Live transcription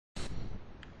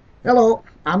Hello,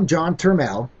 I'm John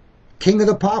Turmel, king of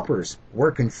the paupers,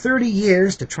 working 30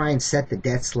 years to try and set the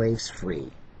debt slaves free.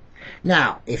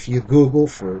 Now, if you Google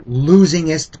for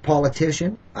losingest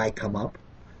politician, I come up.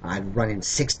 I've run in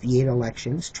 68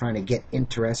 elections trying to get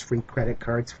interest-free credit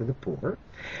cards for the poor.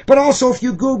 But also if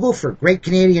you Google for great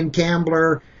Canadian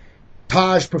gambler,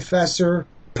 Taj professor,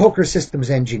 poker systems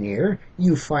engineer,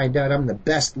 you find out I'm the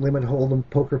best limit hold'em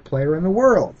poker player in the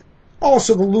world.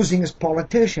 Also the losingest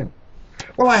politician.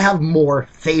 Well, I have more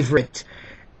favorite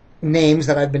names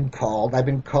that I've been called. I've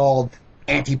been called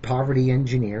anti-poverty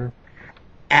engineer,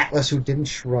 Atlas who didn't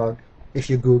shrug, if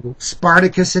you Google,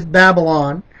 Spartacus at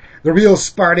Babylon. The real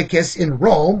Spartacus in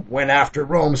Rome went after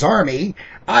Rome's army.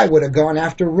 I would have gone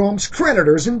after Rome's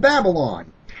creditors in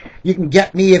Babylon. You can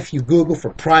get me if you Google for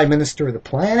Prime Minister of the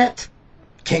Planet,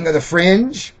 King of the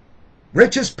Fringe,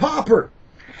 Richest Pauper.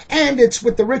 And it's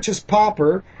with the Richest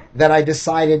Pauper that I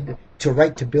decided to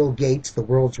write to Bill Gates, the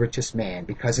world's richest man,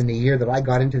 because in the year that I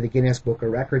got into the Guinness Book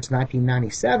of Records,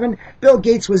 1997, Bill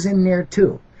Gates was in there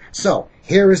too. So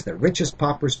here is the Richest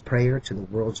Pauper's prayer to the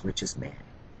world's richest man.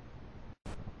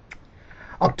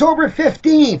 October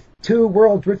 15th, to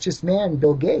World's Richest Man,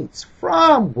 Bill Gates,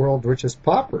 from World's Richest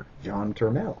Pauper, John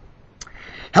Turmel.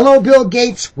 Hello, Bill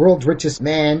Gates, world's richest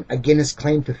man, a Guinness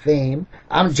claim to fame.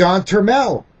 I'm John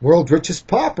Turmel, world's richest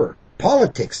pauper.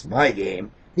 Politics, my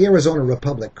game. The Arizona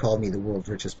Republic called me the world's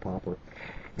richest pauper.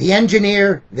 The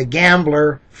engineer, the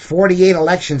gambler, 48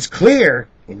 elections clear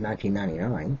in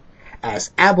 1999.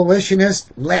 As abolitionist,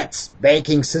 let's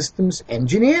banking systems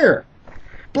engineer.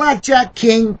 Blackjack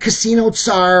king, casino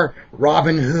tsar,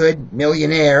 Robin Hood,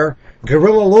 millionaire,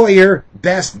 guerrilla lawyer,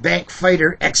 best bank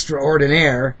fighter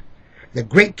extraordinaire. The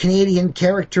great Canadian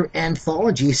character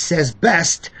anthology says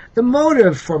best the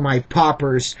motive for my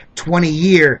pauper's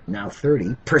 20-year, now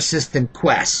 30, persistent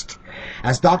quest.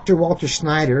 As Dr. Walter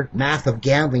Schneider, math of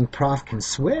gambling prof, can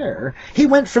swear, he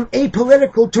went from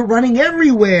apolitical to running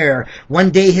everywhere.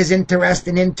 One day his interest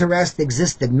in interest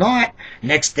existed not.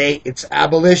 Next day its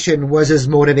abolition was his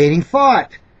motivating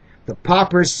thought. The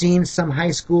pauper's seen some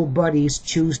high school buddies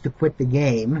choose to quit the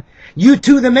game. You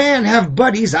too, the man, have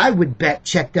buddies I would bet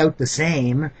checked out the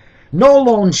same. No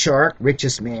loan shark,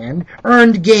 richest man.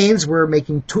 Earned gains were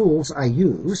making tools I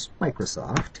use,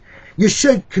 Microsoft. You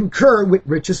should concur with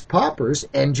Richest Pauper's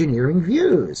engineering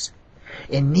views.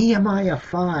 In Nehemiah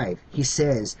 5, he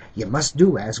says, you must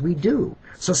do as we do,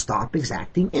 so stop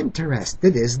exacting interest.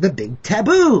 It is the big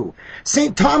taboo.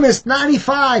 St. Thomas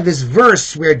 95 is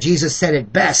verse where Jesus said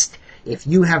it best. If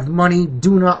you have money,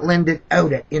 do not lend it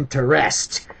out at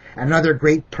interest. Another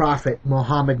great prophet,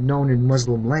 Muhammad, known in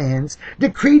Muslim lands,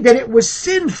 decreed that it was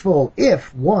sinful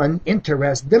if one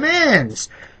interest demands.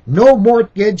 No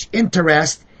mortgage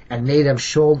interest, and they'd have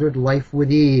shouldered life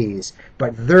with ease.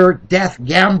 But their death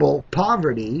gamble,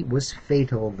 poverty, was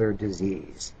fatal, their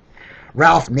disease.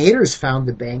 Ralph Nader's found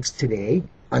the banks today,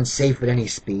 unsafe at any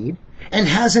speed, and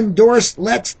has endorsed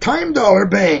let's time dollar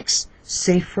banks,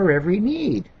 safe for every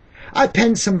need. I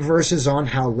penned some verses on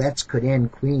how let's could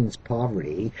end Queen's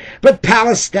poverty, but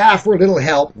palace staff were little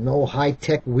help, no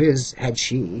high-tech whiz had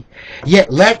she.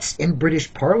 Yet let's in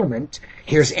British Parliament,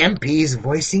 here's MPs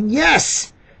voicing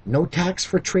yes. No tax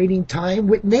for trading time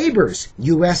with neighbors,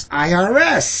 US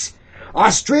IRS.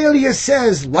 Australia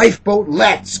says lifeboat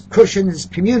let's cushions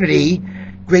community.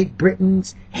 Great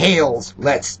Britain's hails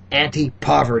let's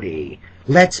anti-poverty.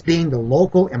 Let's being the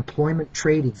local employment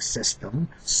trading system,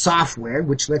 software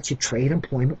which lets you trade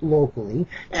employment locally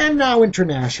and now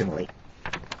internationally.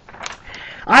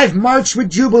 I've marched with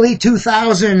Jubilee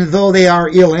 2000, though they are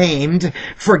ill-aimed.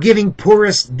 Forgiving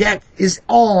poorest debt is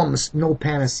alms, no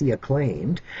panacea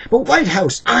claimed. But White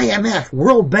House, IMF,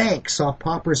 World Bank saw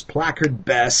Pauper's placard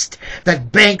best,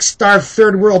 that banks starve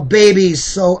third world babies,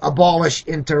 so abolish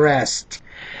interest.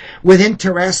 With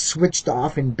interest switched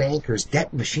off in bankers'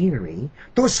 debt machinery,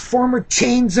 those former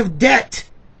chains of debt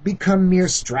become mere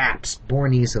straps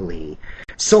borne easily.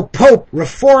 So Pope,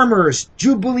 reformers,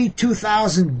 Jubilee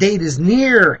 2000 date is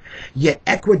near, yet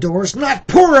Ecuador's not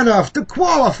poor enough to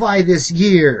qualify this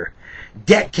year.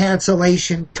 Debt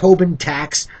cancellation, Tobin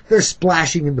tax, they're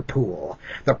splashing in the pool.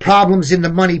 The problem's in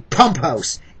the money pump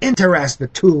house, interest the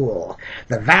tool.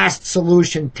 The vast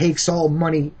solution takes all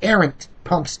money errant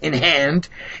pumps in hand.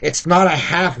 It's not a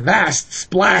half-vast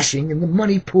splashing in the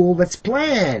money pool that's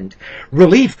planned.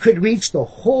 Relief could reach the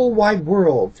whole wide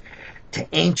world, to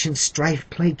ancient strife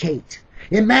placate.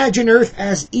 Imagine Earth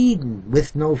as Eden,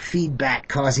 with no feedback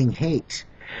causing hate.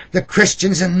 The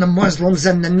Christians and the Muslims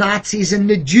and the Nazis and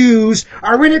the Jews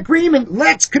are in agreement.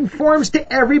 Let's conforms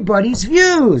to everybody's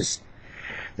views.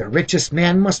 The richest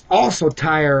man must also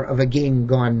tire of a game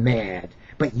gone mad.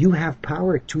 but you have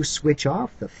power to switch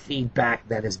off the feedback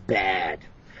that is bad.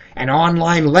 And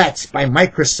online Let's by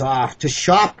Microsoft to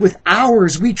shop with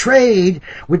hours we trade,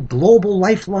 with global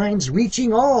lifelines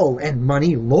reaching all and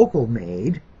money local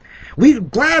made.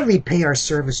 We'd gladly pay our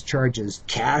service charges,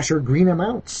 cash or green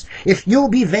amounts, if you'll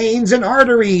be veins and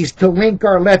arteries to link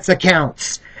our Let's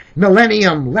accounts.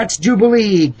 Millennium, Let's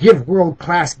Jubilee, give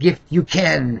world-class gift you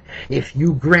can, if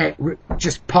you grant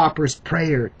Richest Pauper's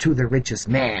prayer to the richest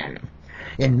man.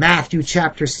 In Matthew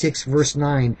chapter 6, verse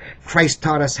 9, Christ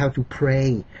taught us how to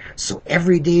pray. So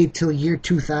every day till year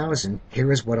 2000,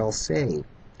 here is what I'll say.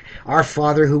 Our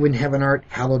Father who in heaven art,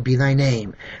 hallowed be thy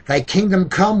name. Thy kingdom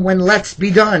come when let's be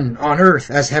done, on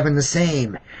earth as heaven the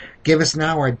same. Give us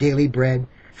now our daily bread.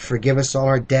 Forgive us all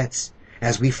our debts,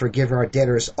 as we forgive our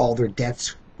debtors all their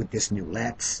debts, with this new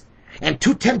let's. And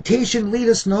to temptation lead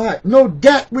us not, no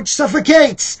debt which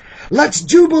suffocates. Let's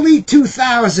Jubilee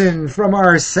 2000 from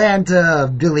our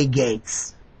Santa Billy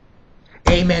Gates.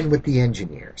 Amen with the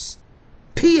engineers.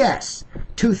 P.S.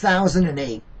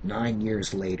 2008, 9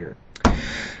 years later.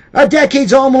 A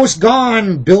decade's almost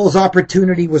gone. Bill's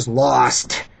opportunity was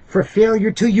lost. For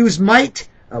failure to use might,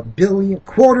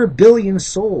 quarter billion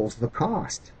souls the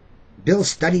cost. Bill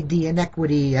studied the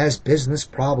inequity as business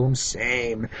problems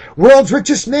same. World's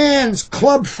richest man's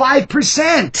club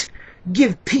 5%.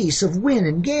 Give peace of win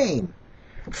and game.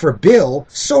 For Bill,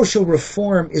 social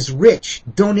reform is rich,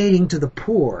 donating to the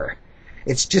poor.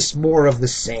 It's just more of the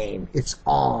same. It's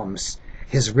alms.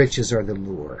 His riches are the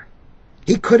lure.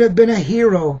 He could have been a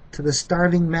hero to the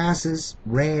starving masses,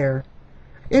 rare.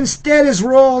 Instead, his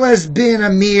role has been a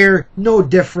mere, no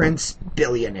difference,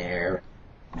 billionaire.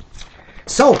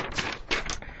 So,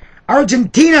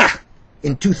 Argentina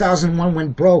in 2001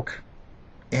 went broke,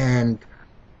 and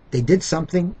they did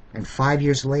something, and 5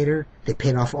 years later, they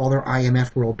paid off all their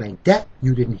IMF World Bank debt.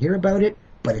 You didn't hear about it,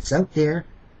 but it's out there.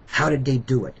 How did they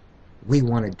do it? We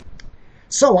wanted to.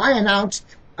 So I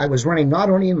announced I was running not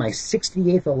only in my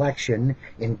 68th election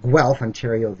in Guelph,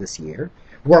 Ontario this year,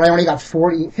 where I only got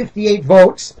 58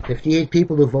 votes, 58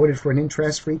 people who voted for an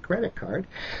interest-free credit card.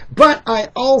 But I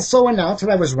also announced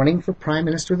that I was running for Prime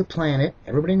Minister of the planet.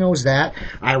 Everybody knows that.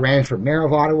 I ran for Mayor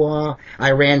of Ottawa.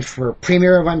 I ran for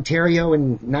Premier of Ontario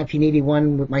in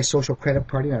 1981 with my Social Credit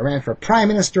Party. And I ran for Prime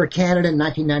Minister of Canada in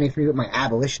 1993 with my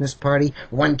Abolitionist Party.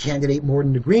 One candidate more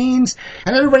than the Greens.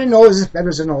 And everybody knows if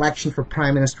there's an election for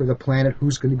Prime Minister of the planet,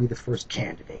 who's going to be the first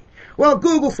candidate. Well,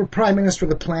 Google for Prime Minister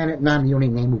of the planet, and I'm the only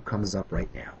name who comes up right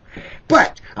now.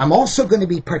 But I'm also going to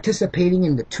be participating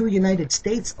in the 2 United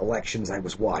States elections I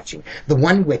was watching. The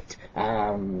one with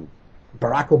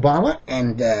Barack Obama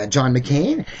and John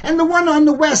McCain, and the one on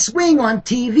the West Wing on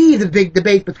TV, the big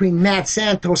debate between Matt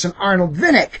Santos and Arnold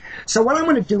Vinnick. So what I'm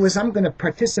going to do is I'm going to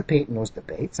participate in those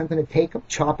debates. I'm going to take them,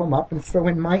 chop them up, and throw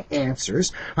in my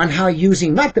answers on how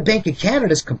using not the Bank of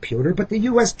Canada's computer, but the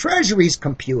U.S. Treasury's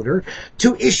computer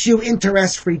to issue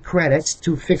interest-free credits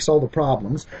to fix all the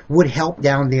problems would help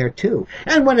down there too.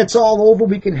 And when it's all over,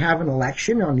 we can have an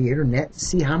election on the internet and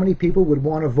see how many people would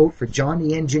want to vote for John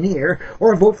the Engineer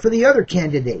or vote for the other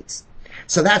candidates.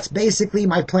 So that's basically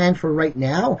my plan for right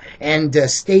now, and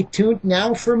stay tuned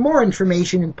now for more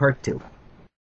information in part 2.